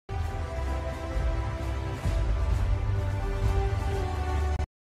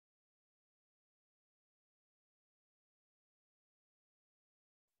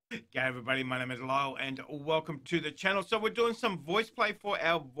G'day everybody, my name is Lyle and welcome to the channel. So we're doing some voice play for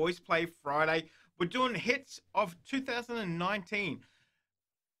our voice play Friday. We're doing hits of 2019.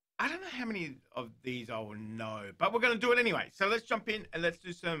 I don't know how many of these I will know, but we're going to do it anyway. So let's jump in and let's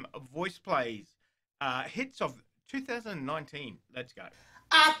do some voice plays. Hits of 2019. Let's go.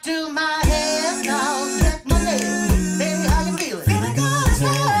 I do my hair now, check my nails. Baby, how you feeling? Feeling good as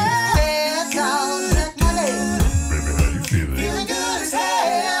hell. Hair now, check my nails. Baby, how you feeling? Feeling good as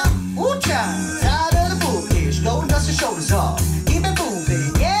hell. Ooh, child, tired of the bullish. Go and dust your shoulders off. Keep it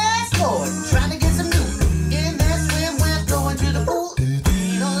moving. Yes, Lord. Trying to get some new. In that swimwear, going to the pool.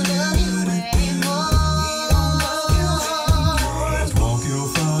 He don't love you anymore. Let's walk your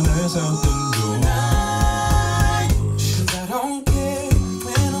fine ass out the door.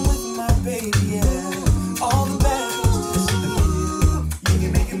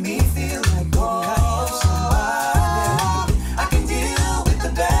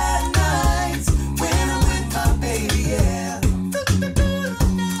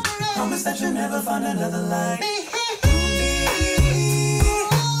 Find another life.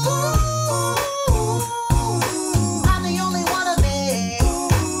 I'm the only one of me.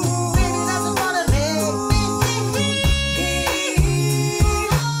 Baby, that's the one of me.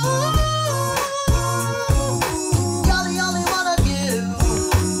 You're the only one of you.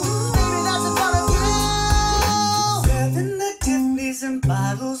 Baby, that's the one of you. Serving the Tiffany's and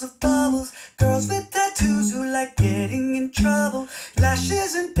bottles of bubbles. Girls with tattoos who like getting in trouble.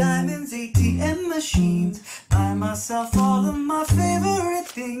 Lashes and diamonds, ATM machines. Buy myself all of my favorite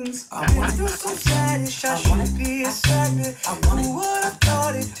things. I went through some sadish, I shouldn't be a savage. Who would have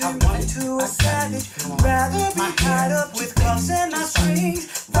thought it turned me into a savage? Rather be tied up with cuffs and not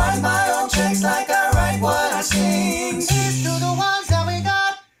strings. Write my own checks like I write what I sing. Cheers to the ones that we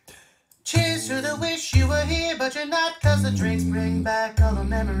got. Cheers to the wish you were here, but you're not. Cause the drinks bring back all the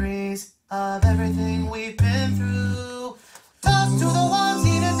memories of everything we've been through. Toast to the ones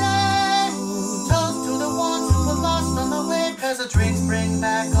here today. Toast to the ones who were lost on the way. Cause the drinks bring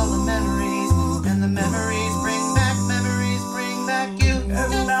back all the memories. And the memories bring back you.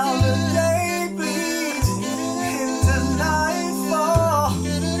 And now the day bleeds into nightfall.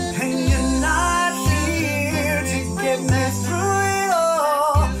 And you're not here to get me through it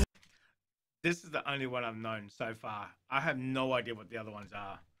all. This is the only one I've known so far. I have no idea what the other ones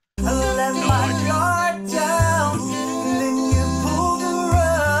are. I let my guard down, then you pulled the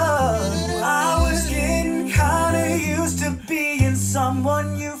rug. I was getting kinda used to being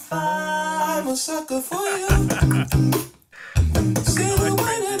someone you find. I'm a sucker for you. Still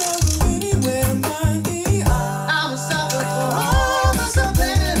winning over anywhere, money. I'm a sucker for all the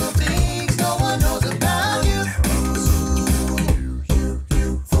subliminal things no one knows about you.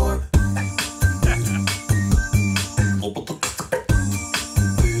 For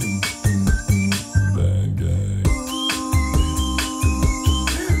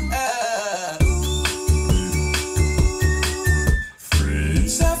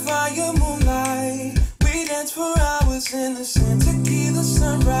innocent tequila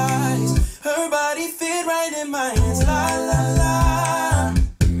sunrise. Her body fit right in my hands. La la la.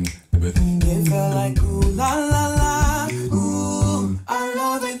 It felt like ooh la la la. Ooh, I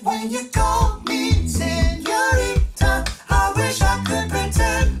love it when you call me señorita. I wish I could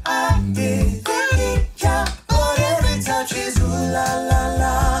pretend I didn't need ya, but every touch is ooh la la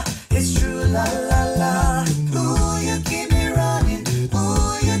la. It's true la la la. Ooh, you keep me running.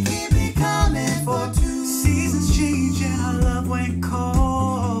 Ooh, you keep me coming for two seasons change and our love went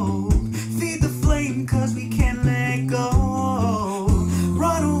cold. Feed the flame cause we can't let go.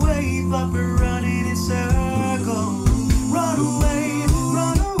 Run away but we're running in circles. Run away,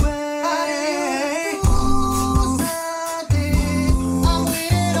 run away. Ooh, Sandy, I'm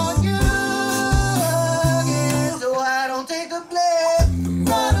waiting on you again, so I don't take the blame.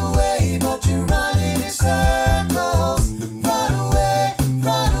 Run away but you're running in circles. Run away,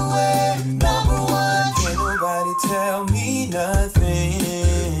 number one. Can't nobody tell me nothing.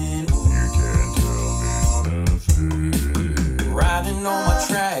 You can't tell me nothing. Riding on my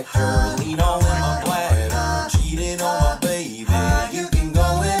tractor, lean on with my bladder, cheated on my baby. You can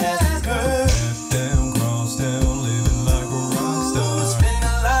go and ask her. Down, cross down, living like a rock star. Spend a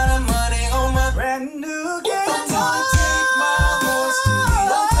lot of money on my brand new game. I'm gonna take my horse to the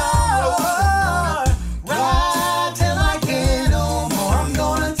old town road. Ride till I can't no more. I'm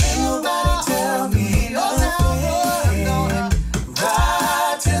gonna take nobody tell me nothing. I'm gonna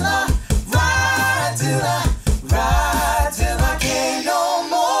ride till I can't no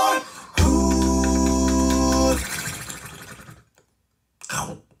more. Ooh.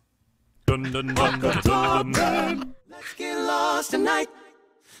 Dun, dun, dun, dun, dun, dun. Let's get lost tonight.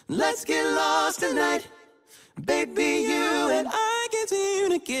 Let's get lost tonight. Baby, you and I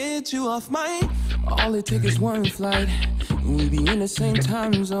continue to get you off my. All it takes is one flight. We be in the same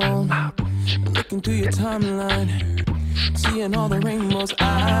time zone. Looking through your timeline, seeing all the rainbows.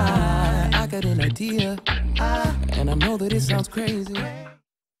 I got an idea, and I know that it sounds crazy. I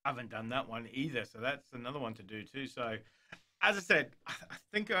haven't done that one either, so that's another one to do too. So, as I said, I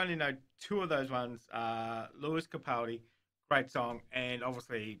think I only know two of those ones. Lewis Capaldi, great song, and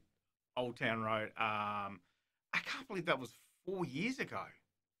obviously Old Town Road. I can't believe that was 4 years ago.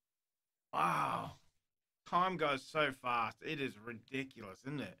 Wow. Time goes so fast. It is ridiculous,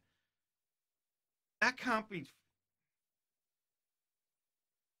 isn't it? That can't be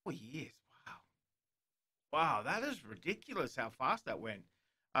 4 years. Wow. Wow, that is ridiculous how fast that went.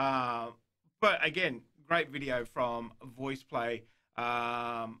 But again, great video from VoicePlay.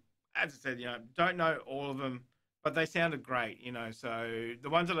 As I said, don't know all of them, but they sounded great, So the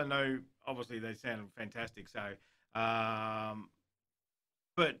ones that I know, obviously, they sounded fantastic. So,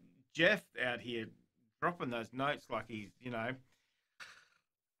 but Jeff out here dropping those notes like he's,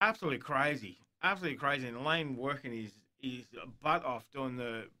 absolutely crazy. Absolutely crazy. And Lane working his butt off doing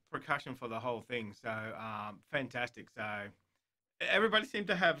the percussion for the whole thing. So, fantastic. So, everybody seemed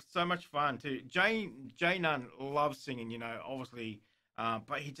to have so much fun too. Jay Nunn loves singing, obviously,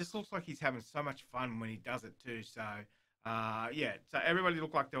 but he just looks like he's having so much fun when he does it too. So, yeah, so everybody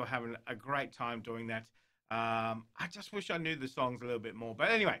looked like they were having a great time doing that. I just wish I knew the songs a little bit more.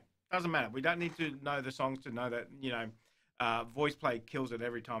 But anyway, doesn't matter. We don't need to know the songs to know that, VoicePlay kills it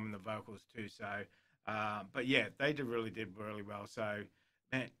every time in the vocals too. So, but yeah, they did really well. So,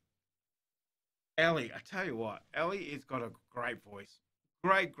 man, Ellie, I tell you what, Ellie has got a great voice.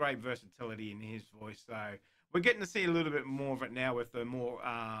 Great versatility in his voice. So we're getting to see a little bit more of it now with the more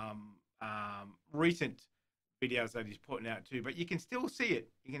recent videos that he's putting out too. But you can still see it.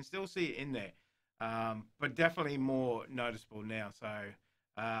 You can still see it in there. But definitely more noticeable now. So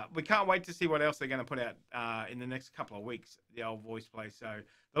we can't wait to see what else they're going to put out in the next couple of weeks, the old VoicePlay. So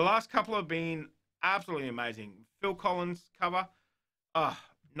the last couple have been absolutely amazing. Phil Collins cover.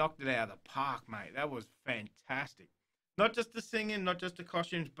 Knocked it out of the park, mate. That was fantastic. Not just the singing, not just the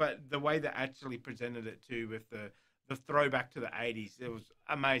costumes, but the way they actually presented it too, with the throwback to the 80s. It was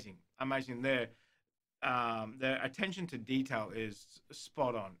amazing. Their attention to detail is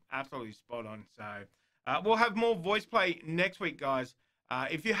spot on, absolutely spot on. So we'll have more VoicePlay next week, guys.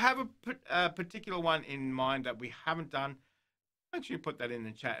 If you have a particular one in mind that we haven't done, make sure you put that in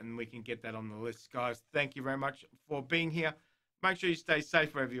the chat and we can get that on the list, guys. Thank you very much for being here. Make sure you stay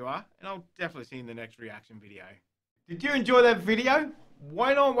safe wherever you are, and I'll definitely see you in the next reaction video. Did you enjoy that video?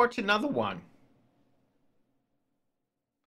 Why not watch another one?